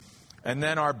And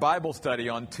then our Bible study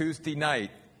on Tuesday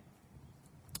night.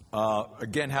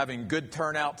 Again, having good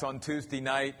turnouts on Tuesday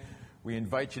night. We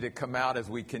invite you to come out as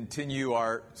we continue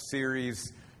our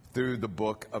series through the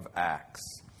book of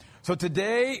Acts. So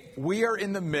today we are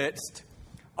in the midst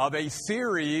of a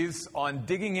series on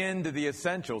digging into the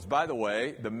essentials. By the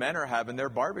way, the men are having their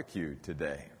barbecue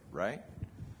today, right?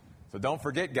 So don't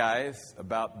forget, guys,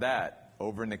 about that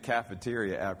over in the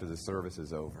cafeteria after the service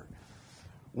is over.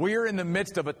 We're in the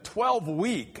midst of a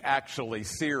 12-week, actually,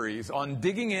 series on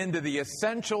digging into the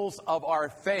essentials of our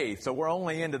faith. So we're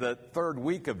only into the third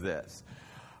week of this.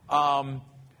 And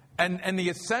the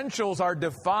essentials are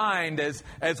defined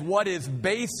as what is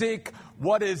basic,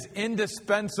 what is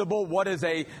indispensable, what is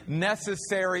a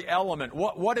necessary element,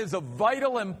 what is of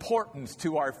vital importance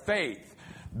to our faith.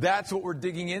 That's what we're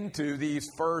digging into these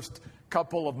first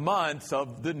couple of months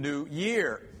of the new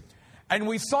year. And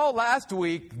we saw last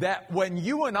week that when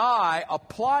you and I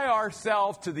apply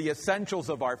ourselves to the essentials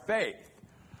of our faith,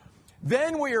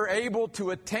 then we are able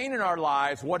to attain in our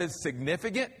lives what is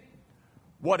significant,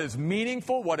 what is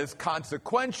meaningful, what is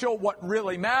consequential, what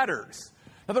really matters.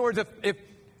 In other words,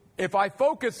 if I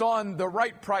focus on the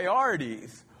right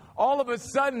priorities, all of a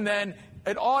sudden then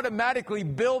it automatically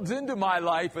builds into my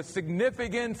life a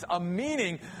significance, a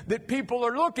meaning that people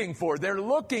are looking for. They're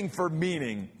looking for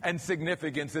meaning and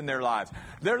significance in their lives.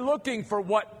 They're looking for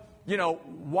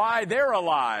why they're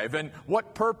alive and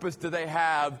what purpose do they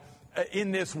have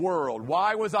in this world.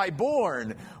 Why was I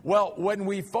born? Well, when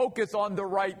we focus on the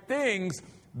right things,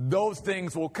 those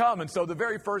things will come. And so the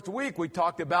very first week we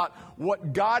talked about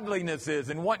what godliness is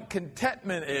and what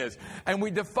contentment is. And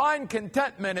we define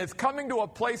contentment as coming to a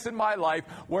place in my life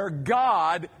where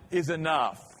God is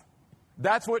enough.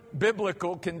 That's what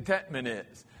biblical contentment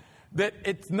is. That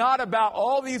it's not about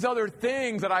all these other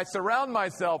things that I surround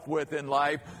myself with in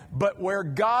life, but where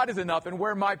God is enough and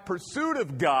where my pursuit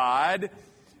of God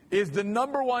is the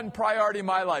number one priority in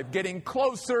my life. Getting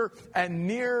closer and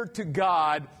nearer to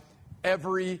God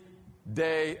every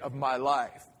day of my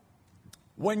life.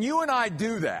 When you and I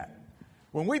do that,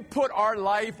 when we put our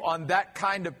life on that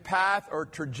kind of path or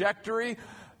trajectory,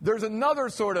 there's another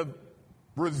sort of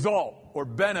result or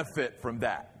benefit from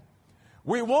that.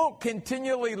 We won't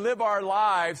continually live our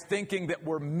lives thinking that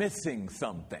we're missing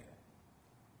something.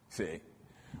 See?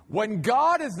 When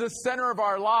God is the center of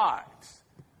our lives,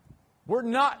 we're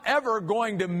not ever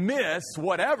going to miss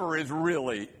whatever is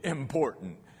really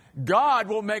important. God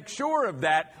will make sure of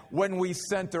that when we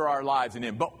center our lives in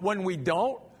Him. But when we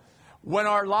don't, when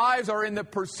our lives are in the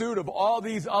pursuit of all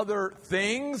these other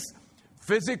things,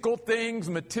 physical things,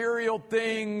 material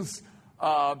things,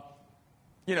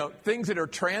 things that are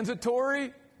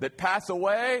transitory, that pass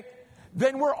away,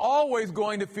 then we're always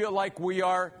going to feel like we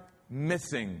are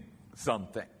missing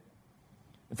something.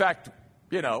 In fact,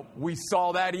 we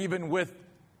saw that even with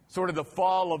sort of the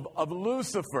fall of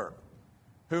Lucifer,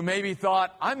 who maybe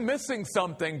thought, I'm missing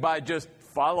something by just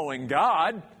following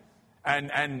God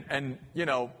and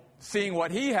seeing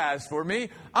what He has for me.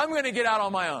 I'm going to get out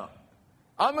on my own.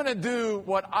 I'm going to do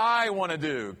what I want to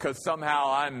do because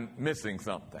somehow I'm missing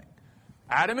something.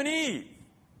 Adam and Eve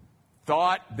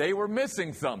thought they were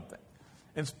missing something.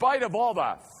 In spite of all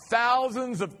the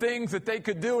thousands of things that they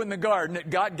could do in the garden that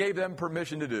God gave them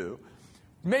permission to do,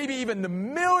 maybe even the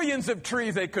millions of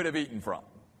trees they could have eaten from,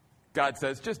 God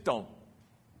says, just don't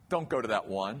go to that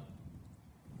one.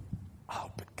 Oh,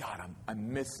 but God,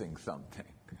 I'm missing something.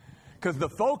 Because the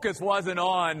focus wasn't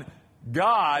on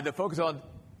God. The focus on,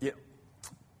 there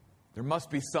must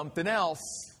be something else.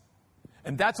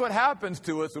 And that's what happens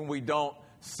to us when we don't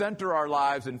center our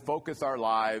lives and focus our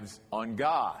lives on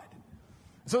God.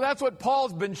 So that's what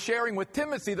Paul's been sharing with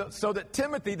Timothy, so that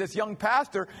Timothy, this young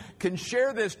pastor, can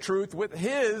share this truth with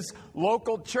his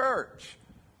local church.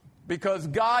 Because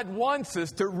God wants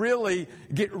us to really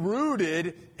get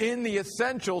rooted in the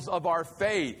essentials of our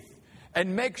faith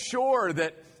and make sure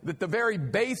that the very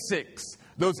basics,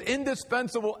 those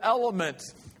indispensable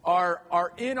elements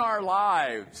are in our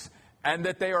lives and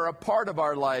that they are a part of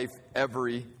our life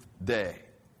every day.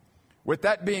 With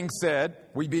that being said,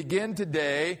 we begin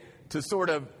today to sort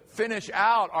of finish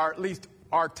out at least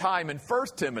our time in 1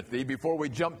 Timothy before we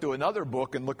jump to another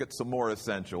book and look at some more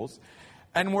essentials.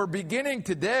 And we're beginning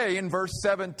today in verse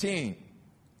 17,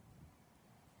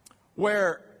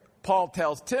 where Paul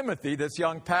tells Timothy, this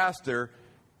young pastor,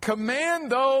 command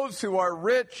those who are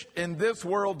rich in this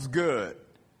world's good,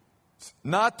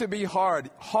 not to be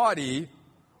haughty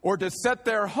or to set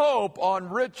their hope on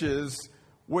riches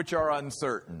which are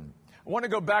uncertain. I want to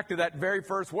go back to that very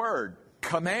first word,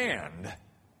 command.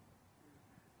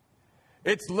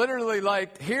 It's literally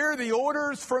like, here are the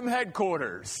orders from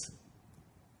headquarters.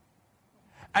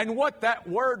 And what that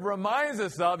word reminds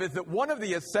us of is that one of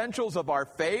the essentials of our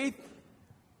faith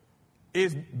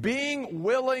is being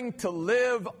willing to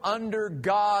live under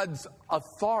God's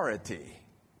authority.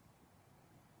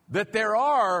 That there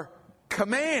are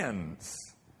commands.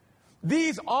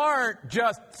 These aren't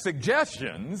just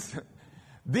suggestions.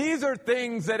 These are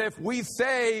things that if we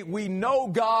say we know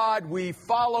God, we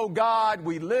follow God,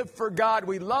 we live for God,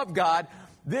 we love God,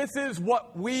 this is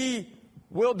what we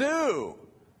will do.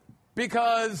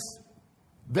 Because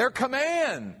they're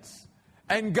commands.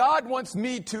 And God wants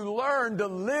me to learn to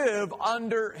live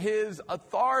under His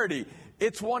authority.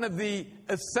 It's one of the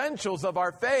essentials of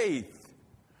our faith.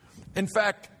 In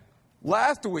fact,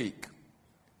 last week,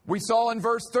 we saw in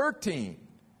verse 13,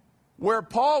 where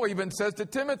Paul even says to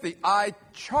Timothy, I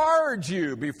charge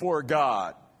you before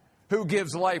God, who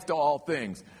gives life to all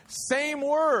things. Same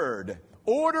word,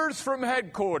 orders from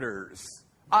headquarters.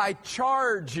 I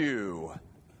charge you.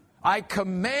 I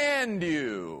command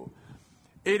you.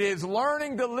 It is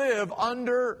learning to live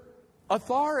under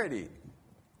authority.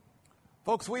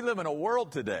 Folks, we live in a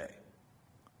world today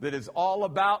that is all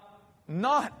about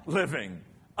not living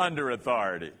under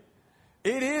authority.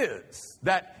 It is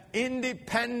that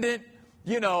independent,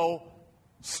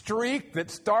 streak that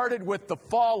started with the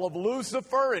fall of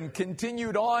Lucifer and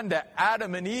continued on to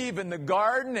Adam and Eve in the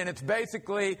garden. And it's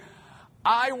basically,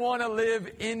 I want to live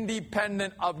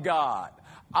independent of God.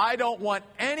 I don't want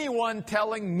anyone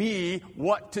telling me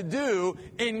what to do,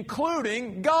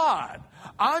 including God.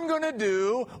 I'm going to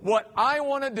do what I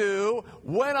want to do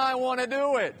when I want to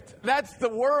do it. That's the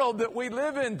world that we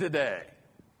live in today.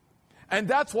 And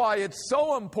that's why it's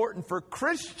so important for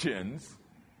Christians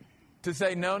to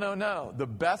say, no. The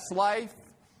best life,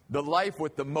 the life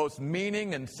with the most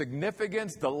meaning and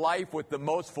significance, the life with the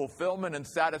most fulfillment and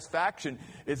satisfaction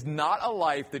is not a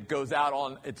life that goes out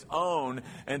on its own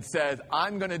and says,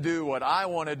 I'm going to do what I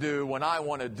want to do when I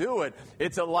want to do it.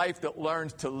 It's a life that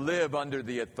learns to live under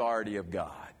the authority of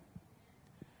God.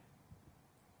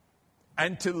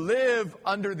 And to live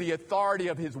under the authority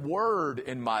of His Word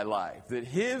in my life. That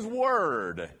His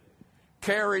Word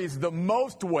carries the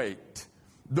most weight,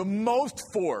 the most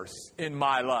force in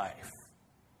my life.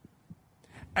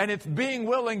 And it's being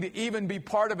willing to even be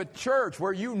part of a church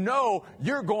where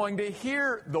you're going to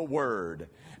hear the Word.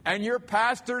 And your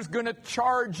pastor's going to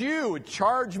charge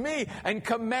me, and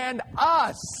command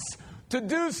us to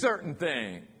do certain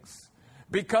things.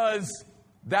 Because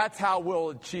that's how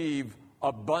we'll achieve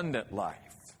abundant life.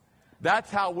 That's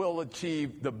how we'll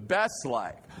achieve the best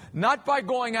life. Not by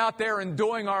going out there and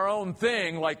doing our own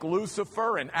thing like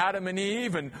Lucifer and Adam and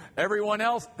Eve and everyone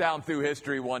else down through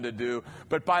history wanted to do,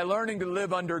 but by learning to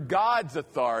live under God's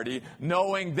authority,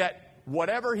 knowing that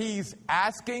whatever He's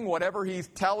asking, whatever He's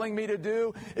telling me to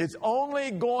do, is only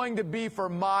going to be for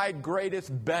my greatest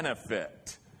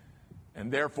benefit.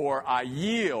 And therefore, I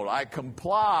yield, I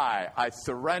comply, I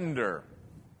surrender.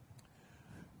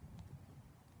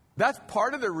 That's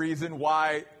part of the reason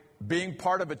why being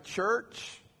part of a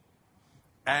church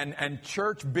and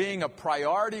church being a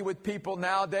priority with people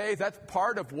nowadays, that's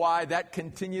part of why that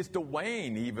continues to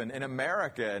wane even in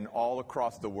America and all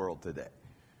across the world today.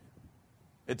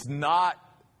 It's not,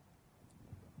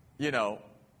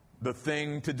 the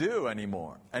thing to do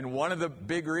anymore. And one of the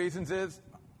big reasons is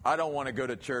I don't want to go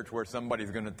to church where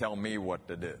somebody's going to tell me what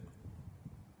to do.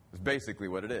 It's basically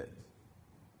what it is.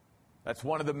 That's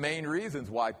one of the main reasons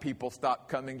why people stop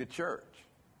coming to church.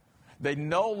 They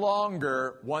no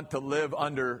longer want to live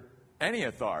under any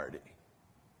authority.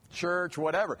 Church,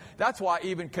 whatever. That's why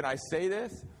even, can I say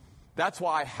this? That's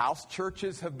why house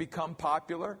churches have become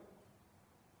popular.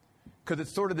 Because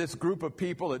it's sort of this group of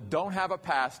people that don't have a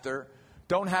pastor,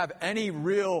 don't have any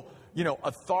real,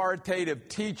 authoritative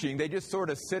teaching. They just sort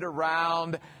of sit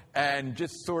around and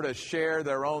just sort of share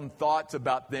their own thoughts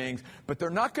about things. But they're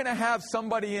not going to have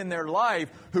somebody in their life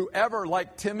who ever,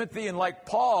 like Timothy and like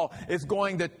Paul, is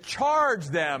going to charge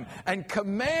them and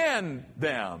command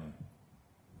them.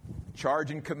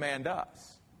 Charge and command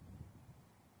us.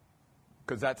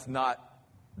 Because that's not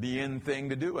the in thing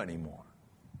to do anymore.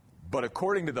 But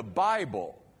according to the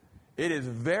Bible, it is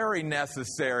very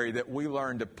necessary that we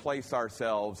learn to place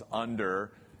ourselves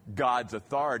under God's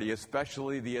authority,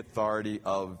 especially the authority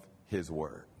of His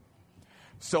Word.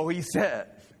 So He says,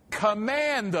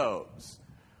 command those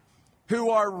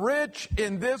who are rich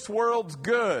in this world's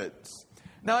goods.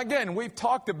 Now again, we've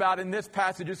talked about in this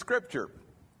passage of Scripture,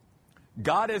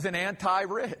 God isn't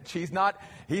anti-rich. He's not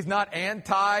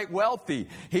anti-wealthy.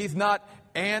 He's not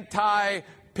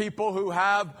anti-people who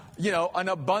have, an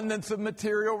abundance of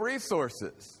material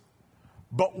resources.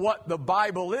 But what the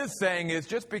Bible is saying is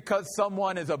just because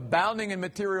someone is abounding in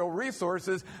material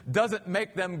resources doesn't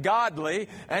make them godly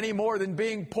any more than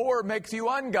being poor makes you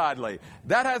ungodly.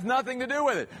 That has nothing to do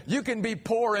with it. You can be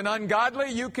poor and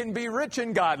ungodly. You can be rich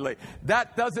and godly.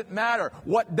 That doesn't matter.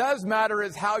 What does matter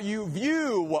is how you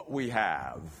view what we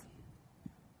have.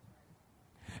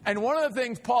 And one of the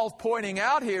things Paul's pointing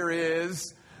out here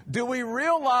is, do we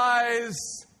realize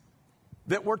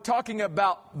that we're talking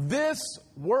about this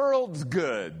world's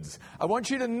goods? I want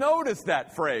you to notice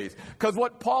that phrase, because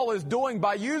what Paul is doing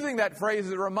by using that phrase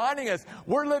is reminding us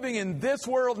we're living in this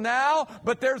world now,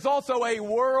 but there's also a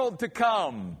world to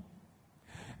come.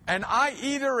 And I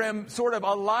either am sort of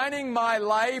aligning my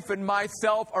life and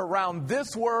myself around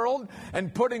this world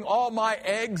and putting all my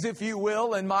eggs, if you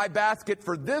will, in my basket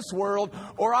for this world,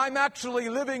 or I'm actually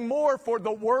living more for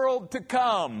the world to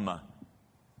come.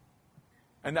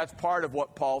 And that's part of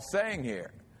what Paul's saying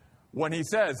here when he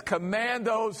says, command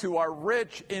those who are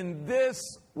rich in this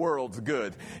world's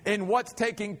goods, in what's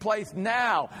taking place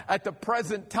now at the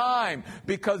present time,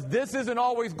 because this isn't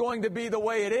always going to be the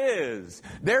way it is.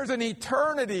 There's an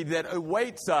eternity that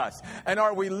awaits us. And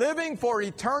are we living for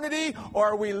eternity, or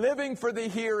are we living for the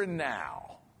here and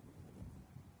now?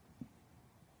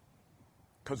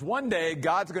 Because one day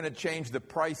God's going to change the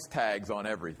price tags on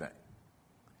everything.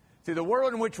 See, the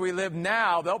world in which we live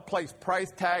now, they'll place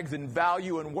price tags and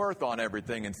value and worth on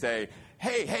everything and say,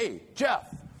 hey,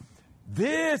 Jeff,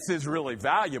 this is really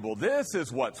valuable. This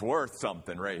is what's worth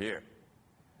something right here.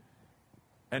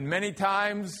 And many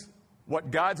times, what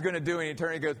God's going to do in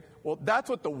eternity goes, well, that's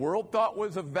what the world thought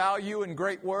was of value and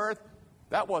great worth.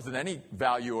 That wasn't any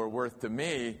value or worth to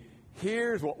me.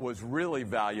 Here's what was really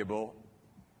valuable.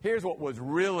 Here's what was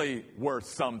really worth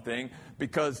something,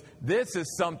 because this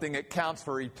is something that counts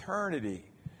for eternity.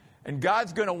 And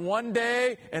God's going to one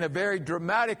day, in a very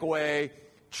dramatic way,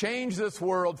 change this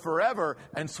world forever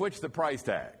and switch the price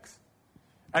tags.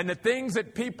 And the things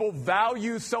that people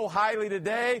value so highly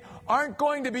today aren't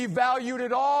going to be valued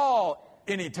at all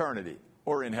in eternity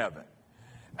or in heaven.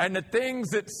 And the things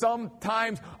that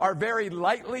sometimes are very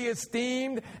lightly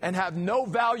esteemed and have no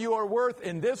value or worth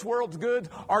in this world's goods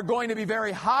are going to be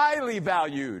very highly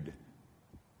valued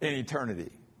in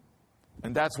eternity.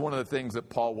 And that's one of the things that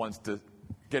Paul wants to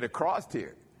get across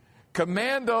here.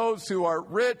 Command those who are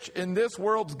rich in this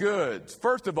world's goods,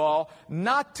 first of all,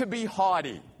 not to be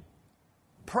haughty,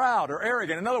 proud, or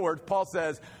arrogant. In other words, Paul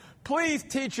says, please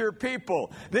teach your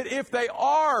people that if they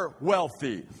are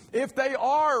wealthy, if they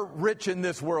are rich in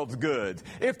this world's goods,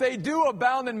 if they do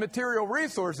abound in material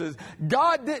resources,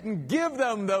 God didn't give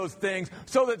them those things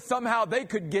so that somehow they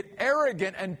could get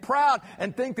arrogant and proud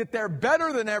and think that they're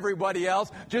better than everybody else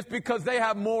just because they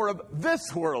have more of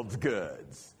this world's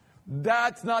goods.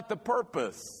 That's not the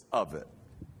purpose of it.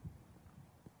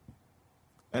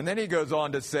 And then he goes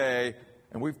on to say,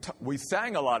 and we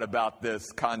sang a lot about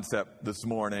this concept this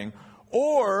morning,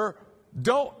 or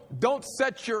don't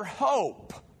set your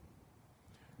hope.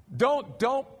 Don't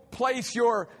place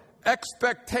your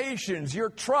expectations, your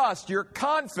trust, your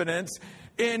confidence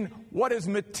in what is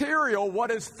material,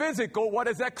 what is physical, what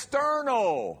is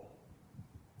external.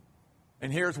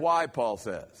 And here's why, Paul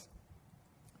says.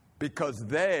 Because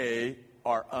they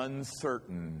are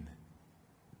uncertain.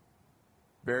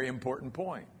 Very important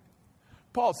point.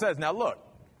 Paul says, now look,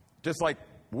 just like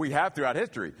we have throughout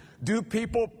history, do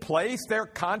people place their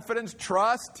confidence,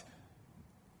 trust,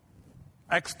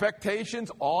 expectations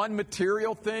on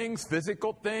material things,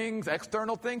 physical things,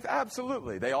 external things?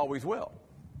 Absolutely, they always will.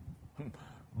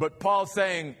 But Paul's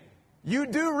saying, you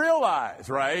do realize,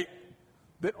 right,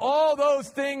 that all those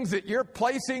things that you're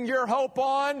placing your hope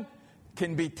on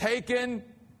can be taken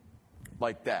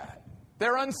like that.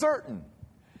 They're uncertain.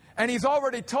 And he's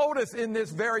already told us in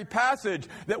this very passage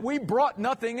that we brought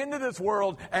nothing into this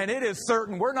world, and it is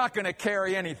certain we're not going to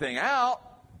carry anything out.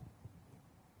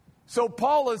 So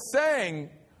Paul is saying,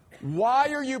 why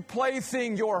are you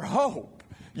placing your hope,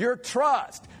 your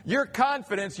trust, your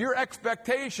confidence, your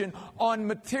expectation on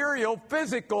material,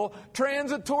 physical,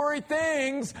 transitory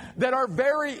things that are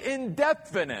very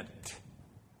indefinite?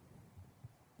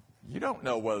 You don't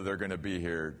know whether they're going to be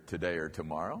here today or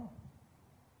tomorrow.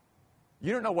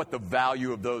 You don't know what the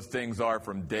value of those things are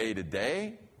from day to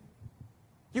day.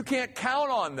 You can't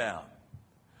count on them.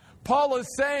 Paul is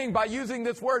saying, by using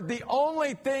this word, the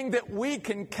only thing that we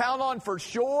can count on for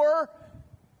sure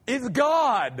is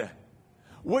God.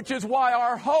 Which is why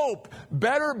our hope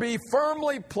better be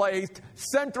firmly placed,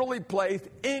 centrally placed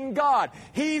in God.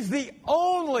 He's the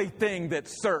only thing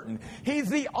that's certain. He's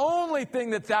the only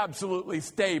thing that's absolutely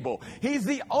stable. He's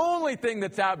the only thing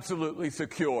that's absolutely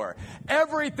secure.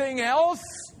 Everything else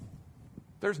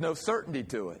There's no certainty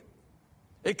to it.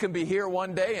 It can be here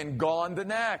one day and gone the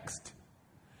next.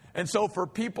 And so for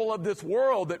people of this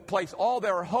world that place all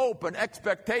their hope and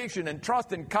expectation and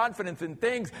trust and confidence in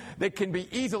things that can be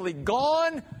easily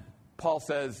gone, Paul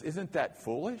says, isn't that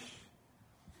foolish?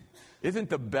 Isn't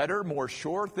the better, more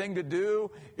sure thing to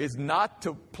do is not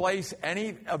to place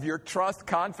any of your trust,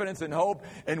 confidence, and hope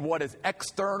in what is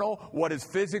external, what is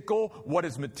physical, what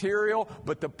is material,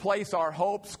 but to place our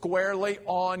hope squarely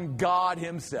on God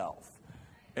Himself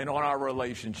and on our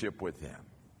relationship with Him.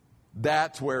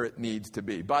 That's where it needs to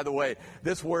be. By the way,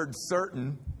 this word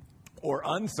certain or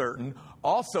uncertain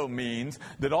also means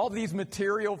that all these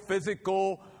material,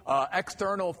 physical,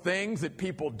 external things that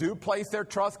people do place their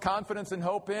trust, confidence, and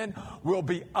hope in will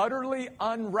be utterly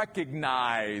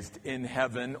unrecognized in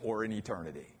heaven or in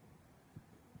eternity.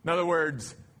 In other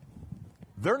words,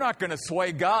 they're not going to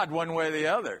sway God one way or the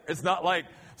other. It's not like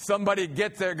somebody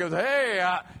gets there and goes, hey,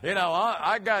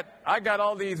 I got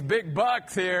all these big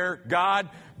bucks here, God.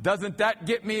 Doesn't that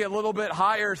get me a little bit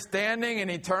higher standing in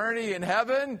eternity in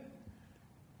heaven?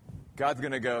 God's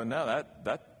going to go, no,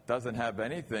 that doesn't have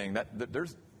anything.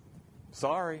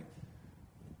 Sorry.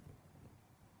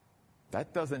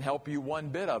 That doesn't help you one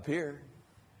bit up here.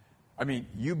 I mean,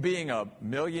 you being a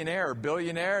millionaire or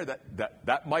billionaire,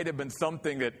 that might have been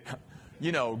something that,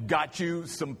 got you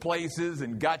some places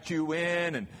and got you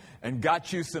in and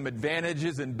got you some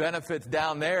advantages and benefits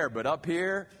down there. But up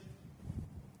here,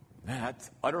 that's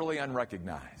utterly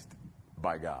unrecognized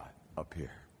by God up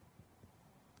here.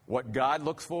 What God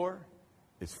looks for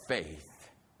is faith.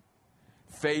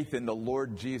 Faith in the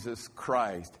Lord Jesus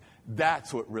Christ.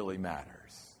 That's what really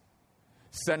matters.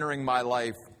 Centering my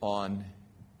life on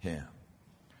Him.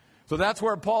 So that's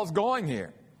where Paul's going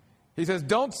here. He says,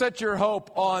 don't set your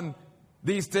hope on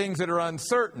these things that are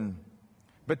uncertain.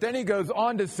 But then he goes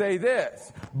on to say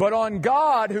this, but on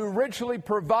God who richly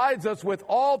provides us with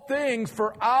all things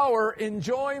for our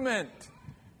enjoyment.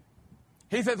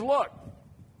 He says, look,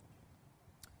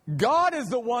 God is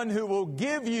the one who will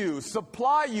give you,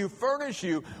 supply you, furnish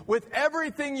you with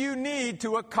everything you need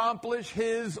to accomplish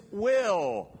His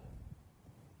will.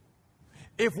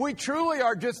 If we truly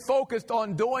are just focused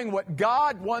on doing what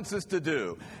God wants us to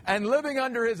do and living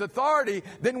under His authority,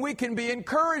 then we can be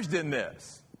encouraged in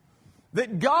this.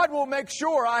 That God will make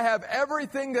sure I have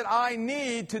everything that I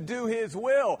need to do His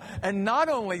will. And not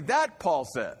only that, Paul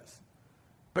says,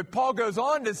 but Paul goes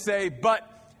on to say, but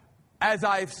as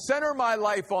I center my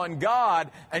life on God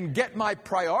and get my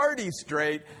priorities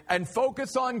straight and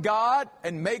focus on God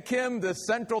and make Him the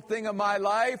central thing of my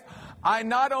life, I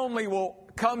not only will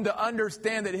come to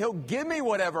understand that He'll give me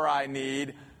whatever I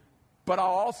need, but I'll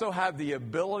also have the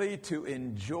ability to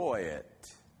enjoy it.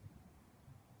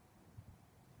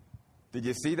 Did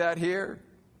you see that here?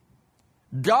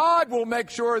 God will make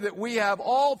sure that we have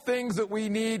all things that we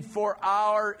need for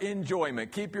our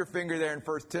enjoyment. Keep your finger there in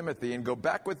 1 Timothy and go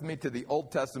back with me to the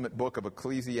Old Testament book of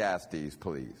Ecclesiastes,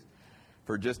 please,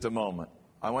 for just a moment.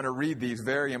 I want to read these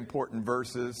very important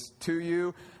verses to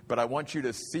you, but I want you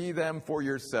to see them for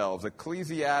yourselves.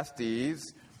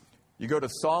 Ecclesiastes, you go to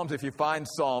Psalms if you find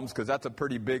Psalms, because that's a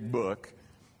pretty big book,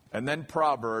 and then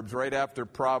Proverbs. Right after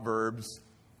Proverbs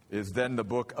is then the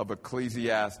book of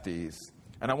Ecclesiastes.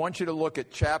 And I want you to look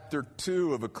at chapter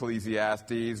 2 of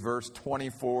Ecclesiastes, verse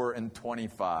 24 and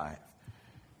 25.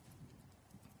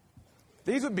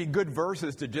 These would be good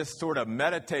verses to just sort of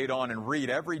meditate on and read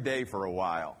every day for a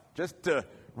while, just to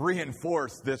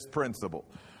reinforce this principle.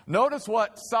 Notice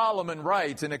what Solomon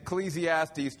writes in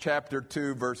Ecclesiastes chapter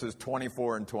 2, verses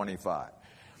 24 and 25.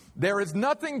 There is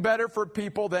nothing better for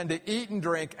people than to eat and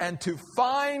drink and to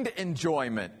find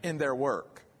enjoyment in their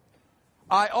work.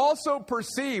 I also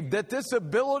perceive that this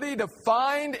ability to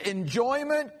find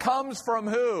enjoyment comes from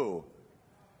who?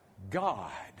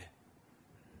 God.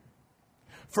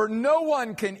 For no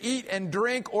one can eat and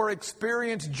drink or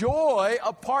experience joy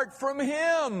apart from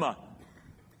Him.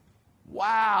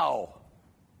 Wow.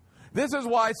 This is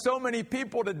why so many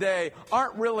people today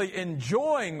aren't really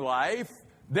enjoying life.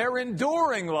 They're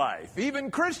enduring life,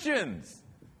 even Christians.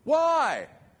 Why?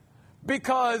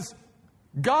 Because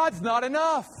God's not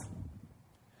enough.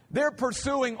 They're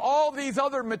pursuing all these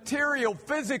other material,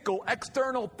 physical,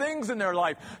 external things in their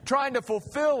life, trying to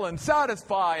fulfill and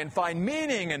satisfy and find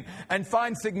meaning and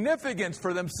find significance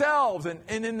for themselves and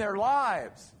in their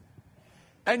lives.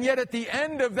 And yet at the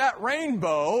end of that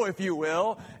rainbow, if you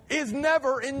will, is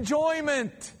never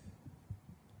enjoyment.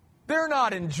 They're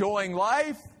not enjoying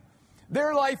life.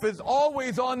 Their life is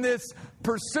always on this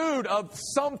pursuit of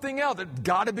something else. It's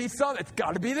got to be something. It's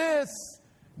got to be this.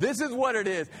 This is what it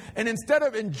is. And instead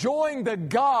of enjoying the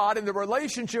God and the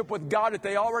relationship with God that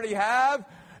they already have,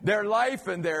 their life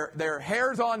and their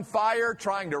hair's on fire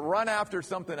trying to run after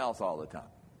something else all the time.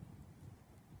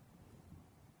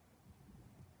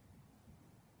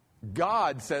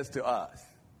 God says to us,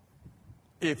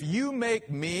 if you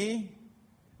make me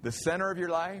the center of your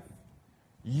life,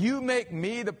 you make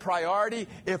me the priority,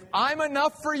 if I'm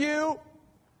enough for you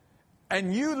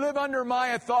and you live under my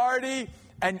authority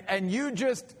and you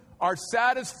just are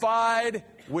satisfied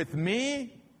with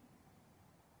me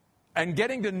and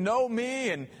getting to know me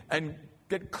and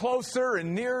get closer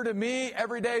and nearer to me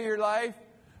every day of your life,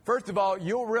 first of all,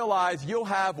 you'll realize you'll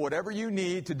have whatever you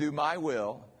need to do my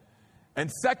will. And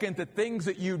second, the things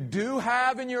that you do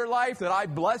have in your life that I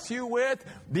bless you with,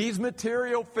 these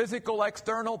material, physical,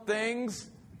 external things,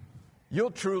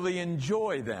 you'll truly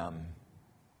enjoy them.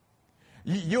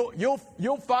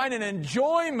 You'll find an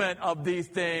enjoyment of these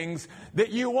things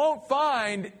that you won't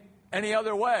find any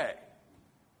other way.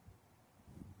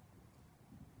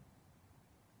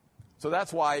 So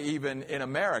that's why even in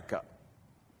America,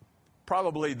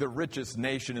 probably the richest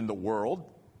nation in the world,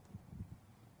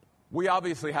 we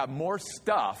obviously have more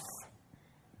stuff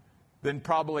than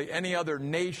probably any other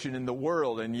nation in the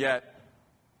world, and yet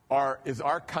is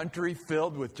our country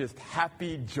filled with just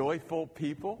happy, joyful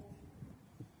people?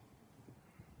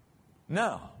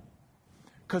 No.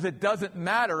 Because it doesn't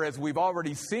matter, as we've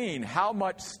already seen, how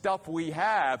much stuff we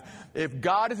have. If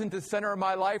God isn't the center of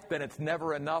my life, then it's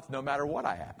never enough no matter what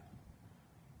I have.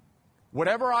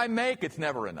 Whatever I make, it's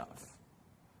never enough.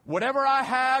 Whatever I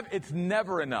have, it's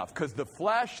never enough, because the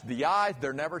flesh, the eyes,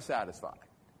 they're never satisfied.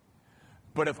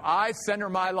 But if I center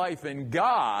my life in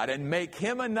God and make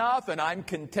Him enough and I'm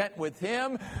content with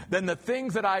Him, then the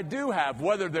things that I do have,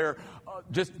 whether they're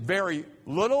just very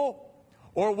little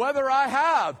or whether I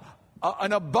have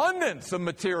an abundance of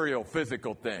material,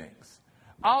 physical things,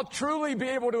 I'll truly be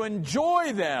able to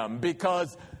enjoy them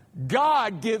because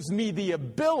God gives me the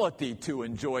ability to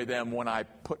enjoy them when I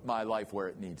put my life where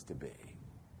it needs to be.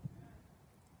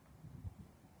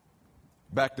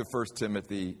 Back to 1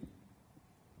 Timothy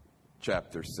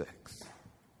chapter 6.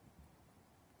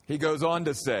 He goes on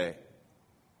to say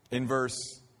in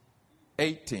verse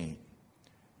 18,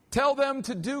 tell them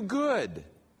to do good,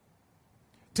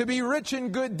 to be rich in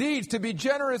good deeds, to be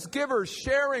generous givers,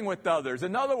 sharing with others.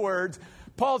 In other words,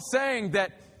 Paul's saying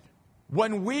that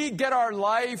when we get our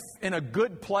life in a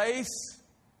good place,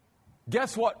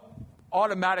 guess what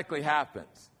automatically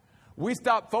happens? We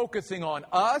stop focusing on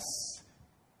us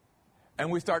and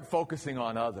we start focusing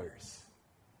on others.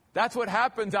 That's what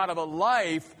happens out of a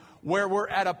life where we're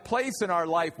at a place in our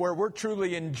life where we're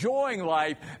truly enjoying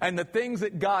life and the things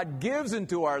that God gives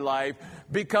into our life,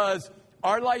 because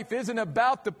our life isn't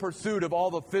about the pursuit of all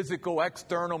the physical,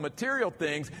 external, material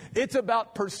things. It's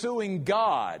about pursuing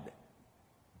God.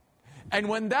 And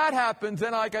when that happens,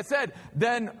 then like I said,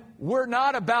 then we're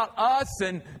not about us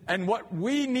and what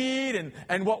we need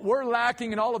and what we're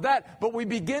lacking and all of that, but we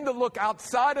begin to look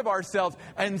outside of ourselves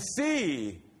and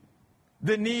see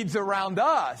the needs around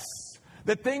us,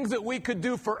 the things that we could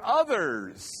do for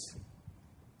others.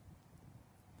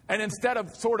 And instead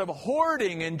of sort of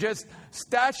hoarding and just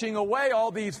stashing away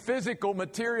all these physical,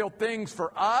 material things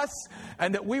for us,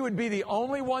 and that we would be the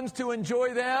only ones to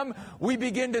enjoy them, we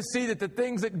begin to see that the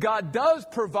things that God does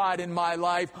provide in my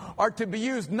life are to be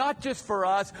used not just for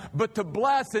us, but to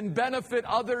bless and benefit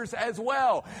others as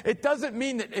well. It doesn't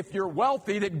mean that if you're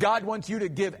wealthy that God wants you to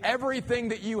give everything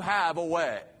that you have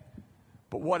away.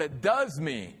 But what it does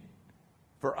mean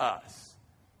for us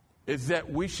is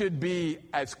that we should be,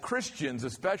 as Christians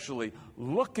especially,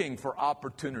 looking for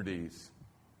opportunities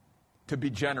to be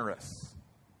generous,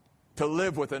 to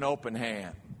live with an open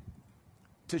hand,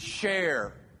 to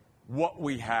share what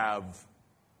we have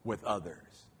with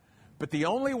others. But the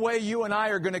only way you and I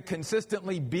are going to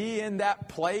consistently be in that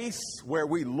place where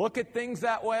we look at things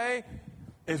that way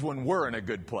is when we're in a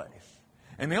good place.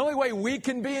 And the only way we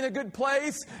can be in a good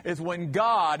place is when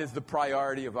God is the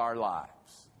priority of our lives.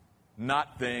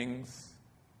 Not things,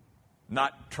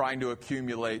 not trying to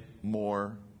accumulate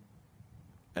more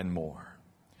and more.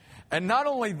 And not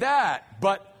only that,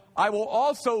 but I will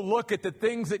also look at the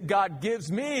things that God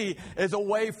gives me as a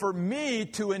way for me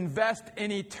to invest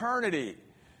in eternity.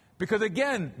 Because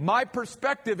again, my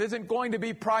perspective isn't going to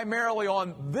be primarily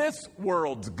on this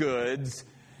world's goods.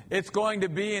 It's going to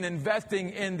be in investing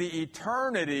in the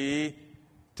eternity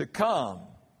to come.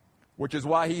 Which is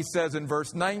why he says in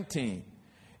verse 19,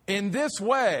 in this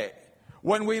way,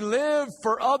 when we live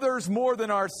for others more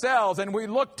than ourselves and we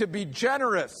look to be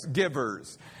generous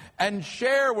givers and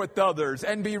share with others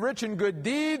and be rich in good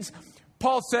deeds,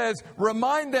 Paul says,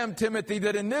 remind them, Timothy,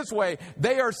 that in this way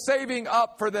they are saving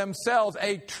up for themselves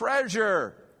a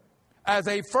treasure as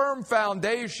a firm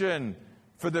foundation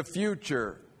for the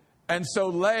future. And so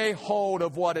lay hold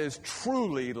of what is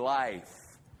truly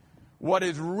life, what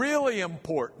is really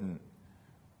important.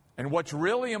 And what's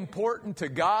really important to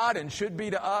God and should be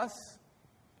to us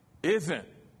isn't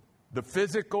the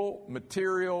physical,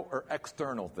 material, or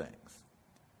external things.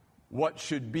 What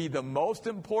should be the most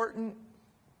important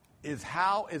is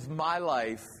how is my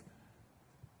life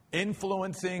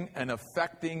influencing and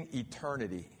affecting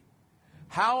eternity?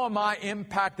 How am I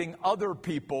impacting other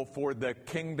people for the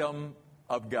kingdom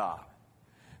of God?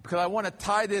 Because I want to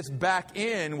tie this back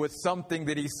in with something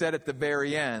that he said at the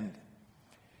very end.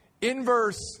 In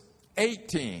verse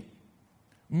 18,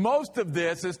 most of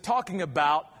this is talking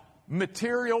about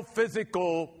material,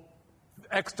 physical,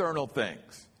 external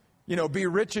things. You know, be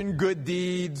rich in good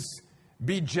deeds,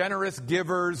 be generous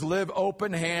givers, live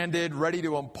open-handed, ready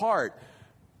to impart.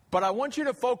 But I want you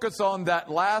to focus on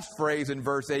that last phrase in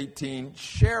verse 18,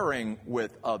 sharing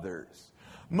with others.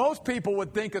 Most people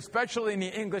would think, especially in the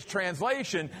English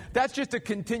translation, that's just a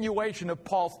continuation of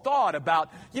Paul's thought about,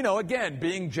 again,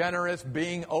 being generous,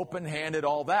 being open-handed,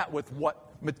 all that with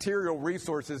what material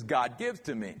resources God gives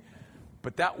to me.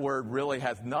 But that word really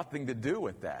has nothing to do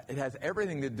with that. It has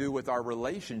everything to do with our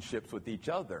relationships with each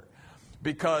other.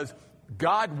 Because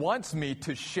God wants me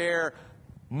to share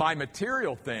my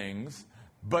material things,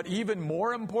 but even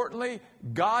more importantly,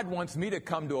 God wants me to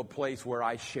come to a place where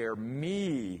I share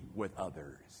me with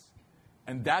others.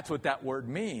 And that's what that word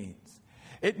means.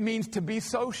 It means to be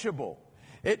sociable.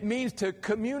 It means to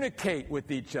communicate with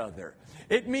each other.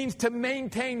 It means to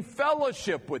maintain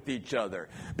fellowship with each other.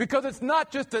 Because it's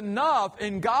not just enough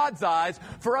in God's eyes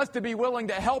for us to be willing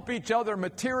to help each other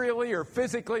materially or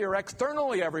physically or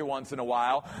externally every once in a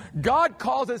while. God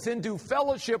calls us into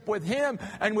fellowship with Him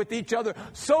and with each other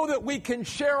so that we can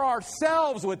share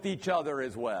ourselves with each other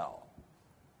as well.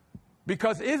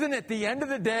 Because isn't it the end of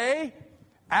the day,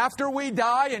 after we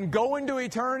die and go into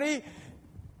eternity,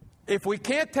 if we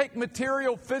can't take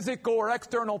material, physical, or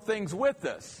external things with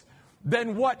us,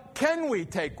 then what can we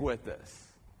take with us?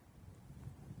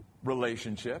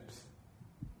 Relationships.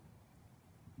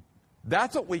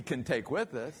 That's what we can take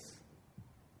with us.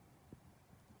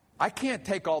 I can't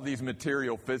take all these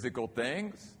material, physical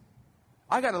things.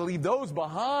 I got to leave those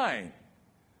behind.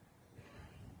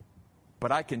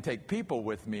 But I can take people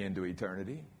with me into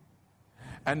eternity.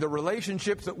 And the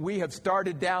relationships that we have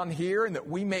started down here and that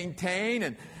we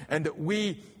maintain and that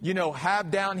we,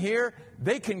 have down here,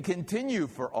 they can continue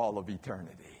for all of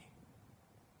eternity.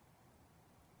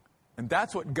 And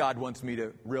that's what God wants me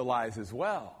to realize as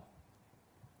well.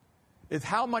 Is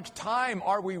how much time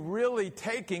are we really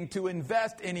taking to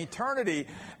invest in eternity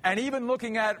and even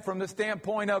looking at it from the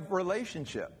standpoint of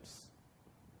relationships?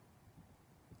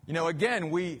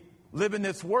 Again, we live in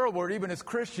this world where even as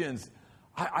Christians,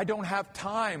 I don't have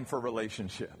time for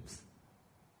relationships.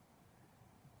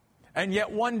 And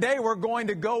yet one day we're going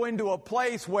to go into a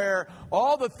place where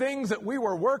all the things that we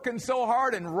were working so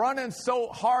hard and running so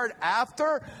hard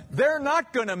after, they're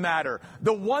not going to matter.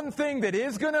 The one thing that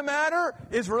is going to matter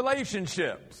is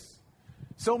relationships.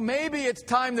 So maybe it's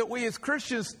time that we as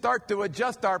Christians start to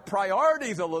adjust our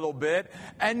priorities a little bit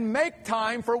and make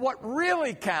time for what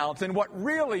really counts and what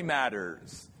really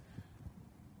matters.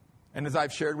 And as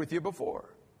I've shared with you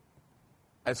before,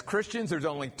 as Christians, there's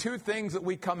only two things that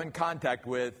we come in contact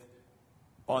with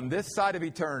on this side of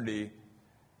eternity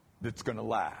that's going to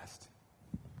last.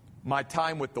 My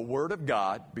time with the Word of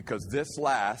God, because this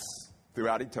lasts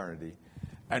throughout eternity,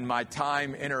 and my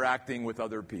time interacting with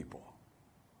other people.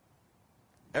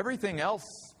 Everything else,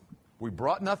 we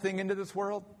brought nothing into this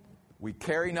world. We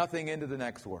carry nothing into the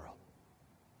next world.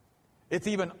 It's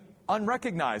even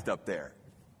unrecognized up there.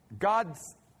 God's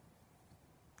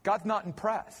not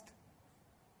impressed.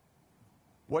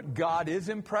 What God is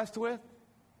impressed with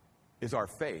is our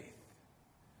faith.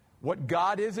 What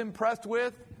God is impressed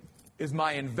with is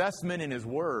my investment in His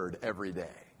Word every day.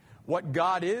 What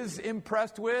God is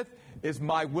impressed with is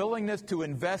my willingness to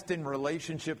invest in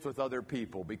relationships with other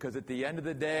people. Because at the end of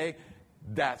the day,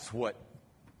 that's what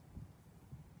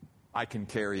I can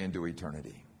carry into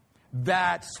eternity.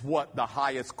 That's what the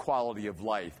highest quality of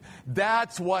life.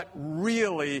 That's what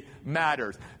really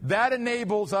matters. That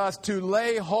enables us to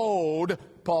lay hold,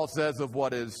 Paul says, of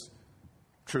what is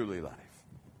truly life.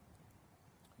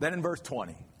 Then in verse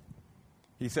 20,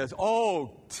 he says,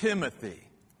 "Oh, Timothy."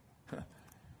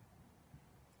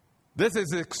 This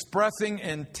is expressing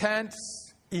intense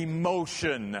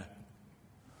emotion.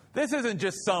 This isn't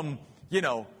just some,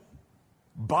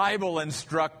 Bible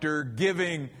instructor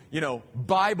giving,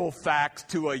 Bible facts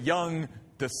to a young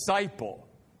disciple.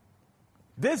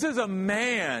 This is a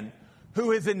man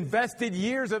who has invested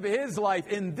years of his life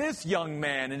in this young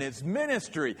man and his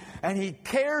ministry. And he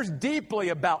cares deeply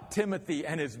about Timothy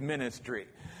and his ministry.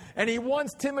 And he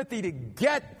wants Timothy to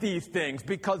get these things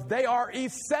because they are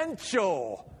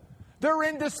essential. They're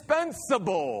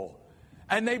indispensable.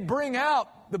 And they bring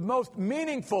out the most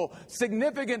meaningful,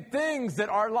 significant things that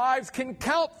our lives can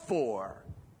count for.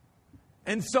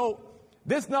 And so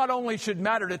this not only should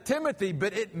matter to Timothy,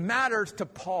 but it matters to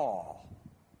Paul.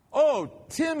 Oh,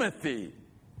 Timothy,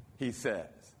 he says.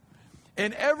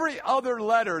 In every other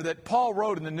letter that Paul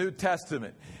wrote in the New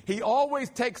Testament, he always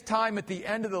takes time at the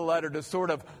end of the letter to sort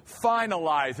of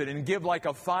finalize it and give like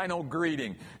a final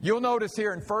greeting. You'll notice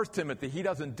here in 1 Timothy, he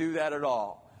doesn't do that at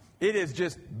all. It is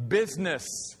just business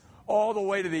all the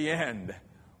way to the end.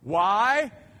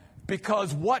 Why?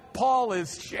 Because what Paul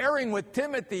is sharing with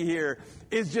Timothy here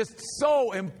is just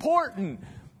so important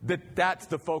that that's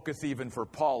the focus even for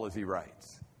Paul as he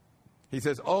writes. He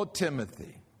says, "Oh,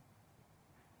 Timothy,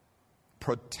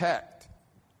 protect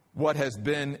what has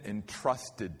been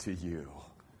entrusted to you.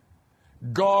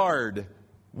 Guard,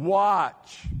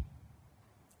 watch,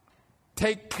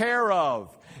 take care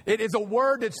of." It is a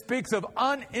word that speaks of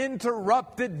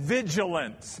uninterrupted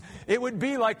vigilance. It would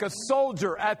be like a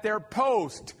soldier at their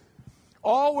post,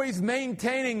 always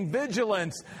maintaining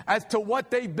vigilance as to what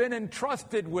they've been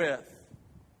entrusted with.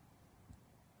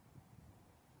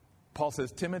 Paul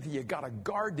says, Timothy, you got to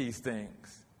guard these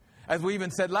things. As we even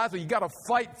said last week, you got to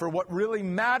fight for what really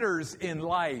matters in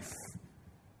life.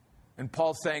 And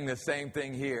Paul's saying the same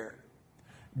thing here.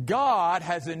 God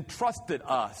has entrusted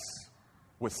us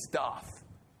with stuff.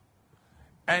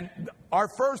 And our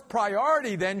first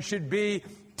priority then should be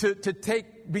to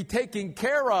be taking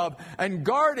care of and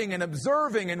guarding and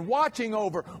observing and watching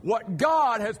over what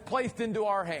God has placed into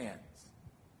our hands.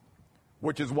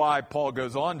 Which is why Paul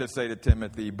goes on to say to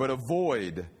Timothy, but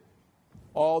avoid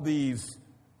all these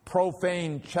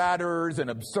profane chatters and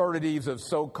absurdities of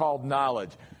so-called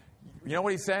knowledge. You know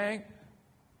what he's saying?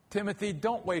 Timothy,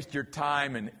 don't waste your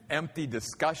time in empty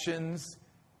discussions.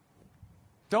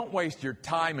 Don't waste your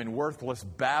time in worthless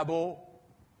babble.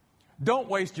 Don't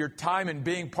waste your time in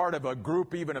being part of a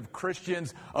group even of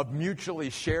Christians of mutually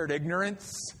shared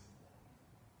ignorance.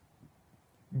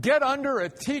 Get under a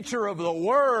teacher of the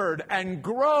Word and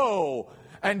grow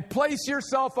and place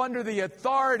yourself under the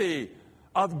authority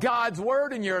of God's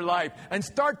Word in your life and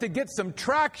start to get some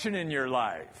traction in your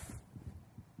life.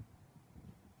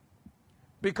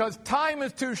 Because time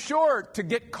is too short to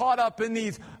get caught up in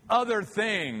these other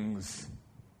things.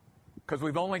 Because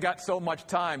we've only got so much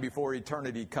time before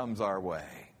eternity comes our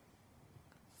way.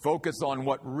 Focus on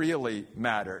what really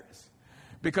matters.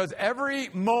 Because every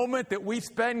moment that we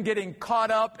spend getting caught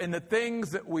up in the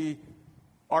things that we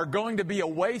are going to be a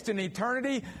waste in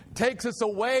eternity takes us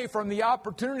away from the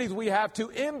opportunities we have to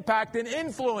impact and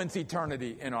influence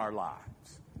eternity in our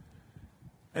lives.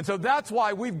 And so that's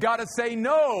why we've got to say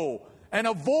no and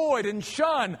avoid and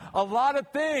shun a lot of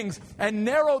things and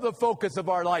narrow the focus of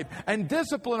our life and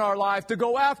discipline our life to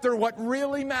go after what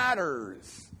really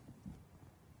matters.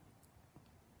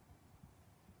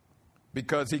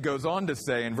 Because he goes on to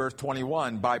say in verse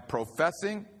 21, by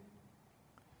professing,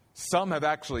 some have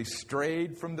actually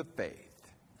strayed from the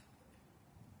faith.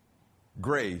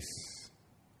 Grace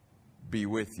be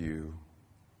with you.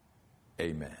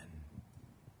 Amen.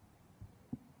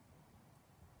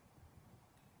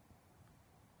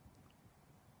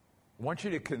 I want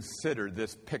you to consider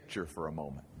this picture for a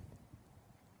moment.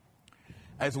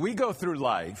 As we go through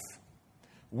life,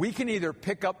 we can either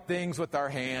pick up things with our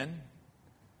hand,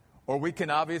 or we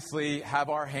can obviously have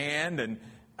our hand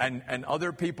and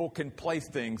other people can place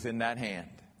things in that hand.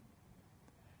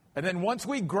 And then once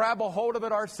we grab a hold of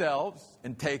it ourselves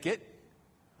and take it,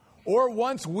 or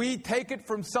once we take it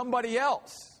from somebody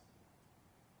else,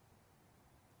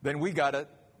 then we got to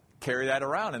carry that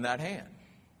around in that hand.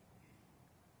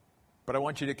 But I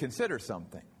want you to consider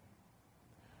something.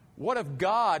 What if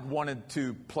God wanted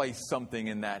to place something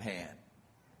in that hand?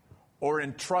 Or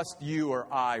entrust you or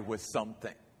I with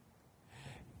something?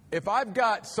 If I've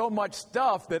got so much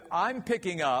stuff that I'm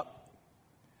picking up,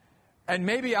 and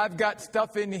maybe I've got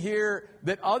stuff in here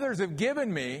that others have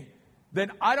given me,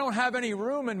 then I don't have any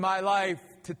room in my life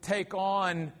to take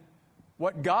on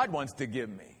what God wants to give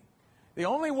me. The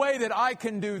only way that I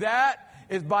can do that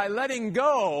is by letting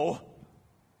go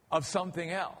of something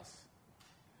else.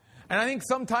 And I think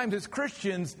sometimes as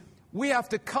Christians, we have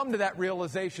to come to that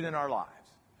realization in our lives.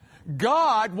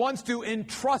 God wants to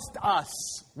entrust us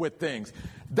with things.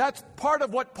 That's part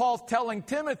of what Paul's telling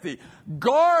Timothy.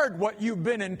 Guard what you've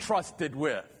been entrusted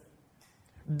with.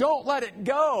 Don't let it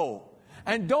go.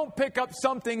 And don't pick up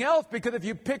something else, because if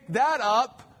you pick that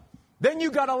up, then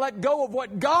you got to let go of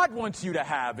what God wants you to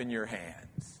have in your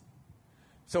hands.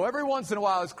 So every once in a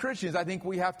while as Christians, I think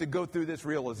we have to go through this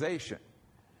realization.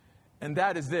 And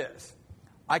that is this: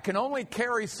 I can only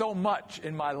carry so much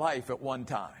in my life at one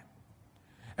time.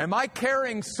 Am I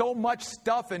carrying so much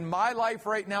stuff in my life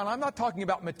right now? And I'm not talking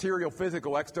about material,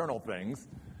 physical, external things.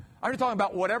 I'm just talking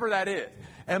about whatever that is.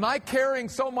 Am I carrying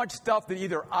so much stuff that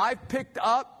either I've picked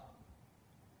up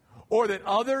or that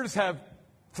others have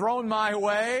thrown my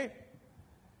way,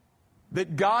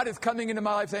 that God is coming into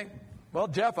my life saying, well,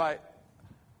 Jeff, I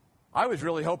was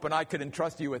really hoping I could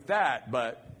entrust you with that,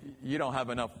 but you don't have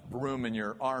enough room in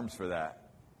your arms for that.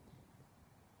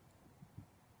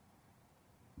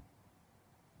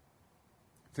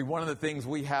 See, one of the things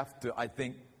we have to, I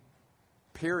think,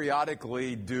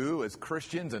 periodically do as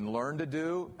Christians and learn to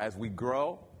do as we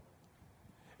grow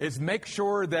is make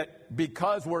sure that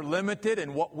because we're limited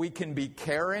in what we can be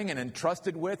carrying and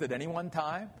entrusted with at any one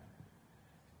time,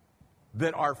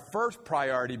 that our first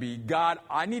priority be, God,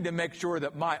 I need to make sure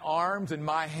that my arms and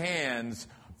my hands,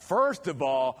 first of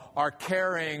all, are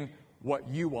carrying what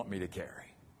you want me to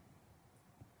carry.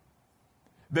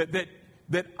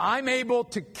 That I'm able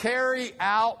to carry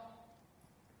out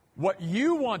what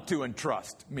you want to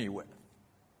entrust me with.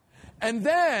 And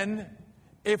then,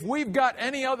 if we've got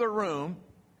any other room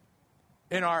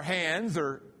in our hands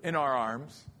or in our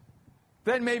arms,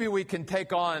 then maybe we can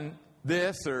take on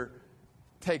this or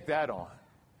take that on.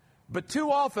 But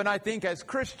too often, I think as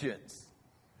Christians,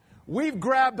 we've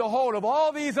grabbed a hold of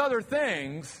all these other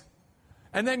things,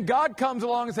 and then God comes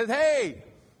along and says, hey,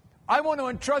 I want to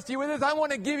entrust you with this. I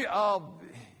want to give you... Oh,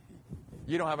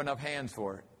 you don't have enough hands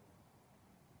for it.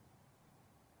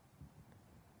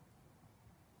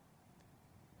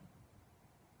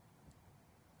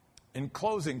 In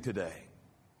closing today,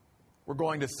 we're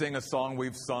going to sing a song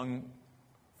we've sung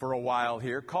for a while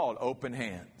here called Open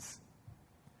Hands.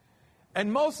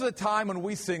 And most of the time when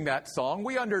we sing that song,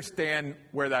 we understand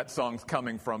where that song's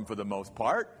coming from for the most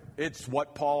part. It's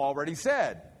what Paul already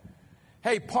said.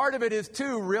 Hey, part of it is,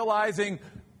 too, realizing,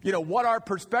 what our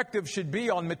perspective should be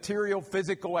on material,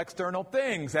 physical, external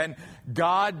things. And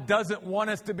God doesn't want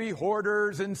us to be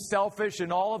hoarders and selfish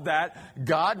and all of that.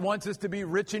 God wants us to be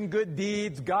rich in good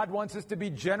deeds. God wants us to be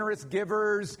generous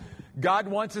givers. God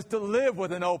wants us to live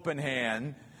with an open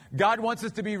hand. God wants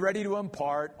us to be ready to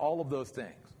impart, all of those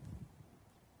things.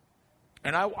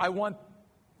 And I want,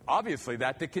 obviously,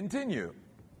 that to continue.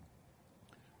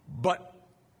 But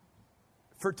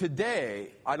for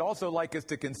today, I'd also like us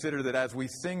to consider that as we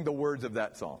sing the words of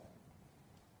that song,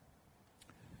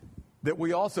 that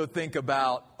we also think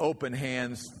about open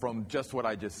hands from just what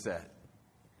I just said.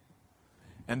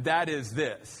 And that is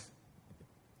this: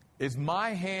 is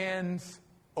my hands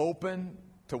open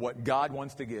to what God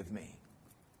wants to give me?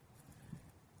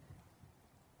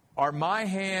 Are my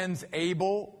hands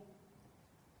able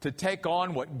to take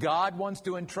on what God wants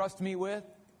to entrust me with?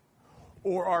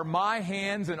 Or are my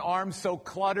hands and arms so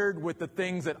cluttered with the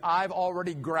things that I've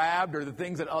already grabbed or the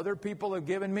things that other people have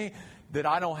given me that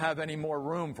I don't have any more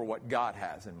room for what God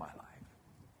has in my life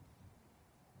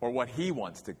or what He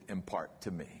wants to impart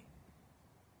to me?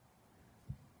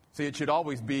 See, it should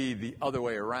always be the other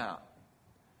way around.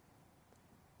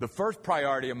 The first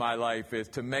priority of my life is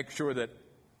to make sure that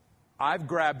I've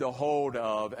grabbed a hold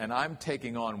of and I'm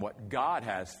taking on what God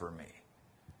has for me.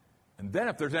 And then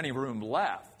if there's any room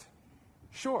left,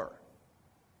 sure,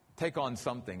 take on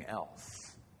something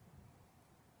else.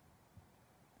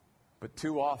 But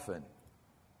too often,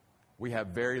 we have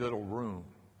very little room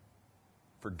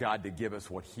for God to give us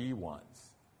what He wants.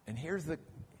 And here's the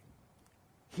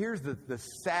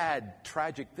sad,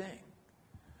 tragic thing.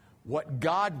 What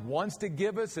God wants to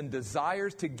give us and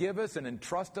desires to give us and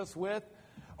entrust us with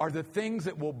are the things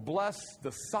that will bless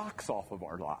the socks off of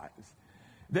our lives.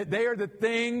 That they are the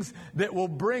things that will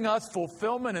bring us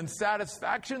fulfillment and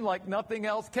satisfaction like nothing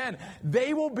else can.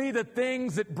 They will be the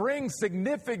things that bring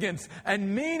significance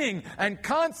and meaning and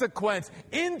consequence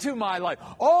into my life.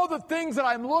 All the things that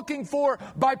I'm looking for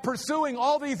by pursuing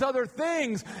all these other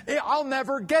things, I'll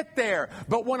never get there.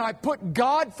 But when I put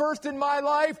God first in my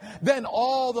life, then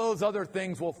all those other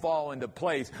things will fall into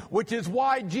place. Which is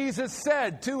why Jesus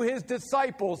said to His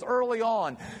disciples early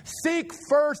on, seek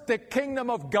first the kingdom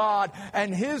of God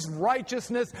and His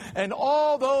righteousness, and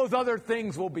all those other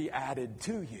things will be added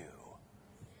to you.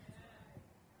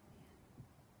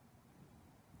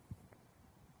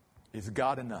 Is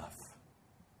God enough?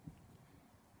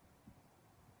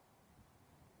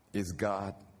 Is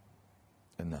God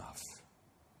enough?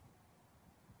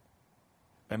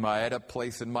 Am I at a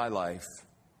place in my life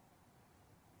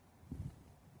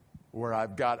where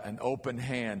I've got an open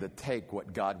hand to take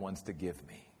what God wants to give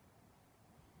me?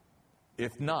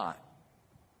 If not,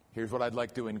 here's what I'd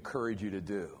like to encourage you to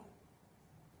do.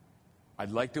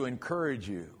 I'd like to encourage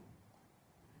you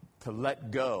to let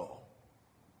go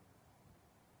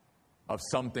of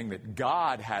something that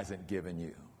God hasn't given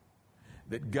you,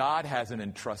 that God hasn't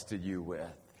entrusted you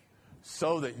with,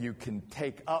 so that you can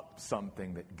take up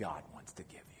something that God wants to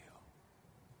give you.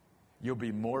 You'll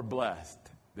be more blessed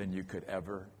than you could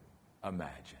ever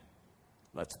imagine.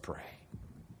 Let's pray.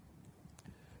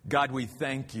 God, we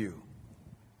thank you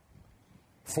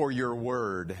for your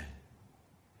word.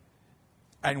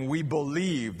 And we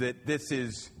believe that this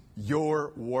is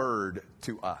your word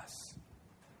to us.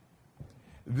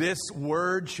 This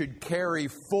word should carry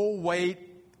full weight,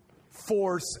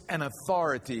 force, and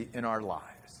authority in our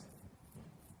lives.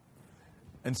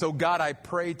 And so, God, I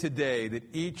pray today that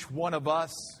each one of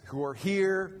us who are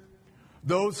here,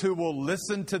 those who will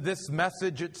listen to this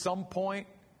message at some point,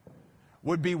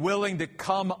 would be willing to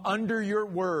come under your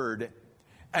word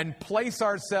and place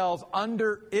ourselves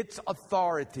under its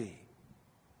authority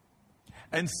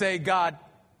and say, God,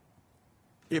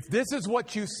 if this is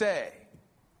what you say,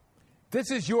 this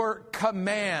is your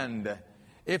command,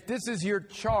 if this is your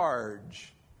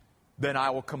charge, then I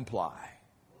will comply.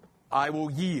 I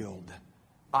will yield.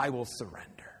 I will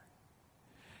surrender.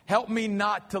 Help me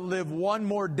not to live one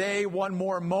more day, one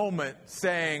more moment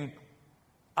saying,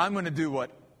 I'm going to do what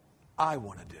I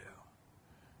want to do.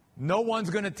 No one's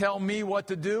going to tell me what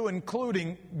to do,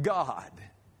 including God.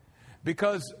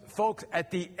 Because, folks,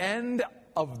 at the end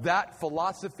of that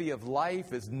philosophy of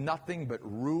life is nothing but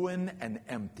ruin and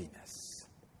emptiness.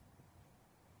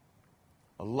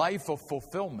 A life of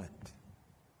fulfillment.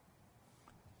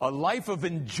 A life of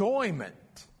enjoyment.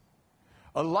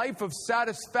 A life of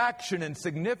satisfaction and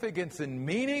significance and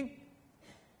meaning.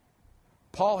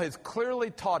 Paul has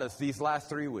clearly taught us these last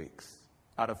 3 weeks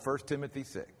out of 1 Timothy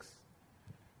 6.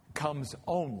 Comes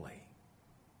only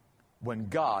when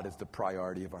God is the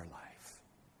priority of our life.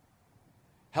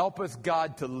 Help us,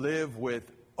 God, to live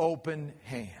with open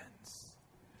hands.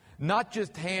 Not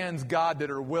just hands, God,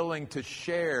 that are willing to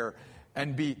share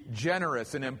and be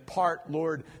generous and impart,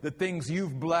 Lord, the things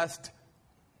you've blessed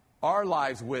our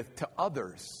lives with to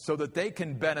others so that they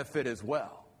can benefit as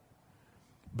well.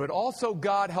 But also,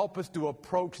 God, help us to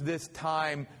approach this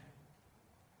time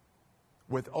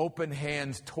with open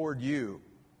hands toward you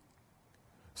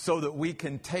so that we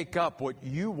can take up what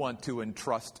you want to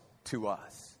entrust to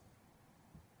us.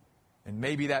 And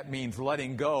maybe that means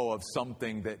letting go of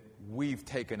something that we've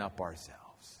taken up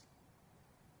ourselves.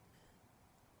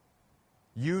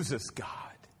 Use us, God,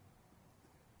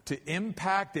 to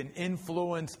impact and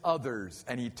influence others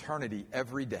and eternity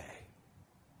every day.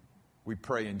 We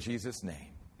pray in Jesus'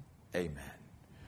 name. Amen.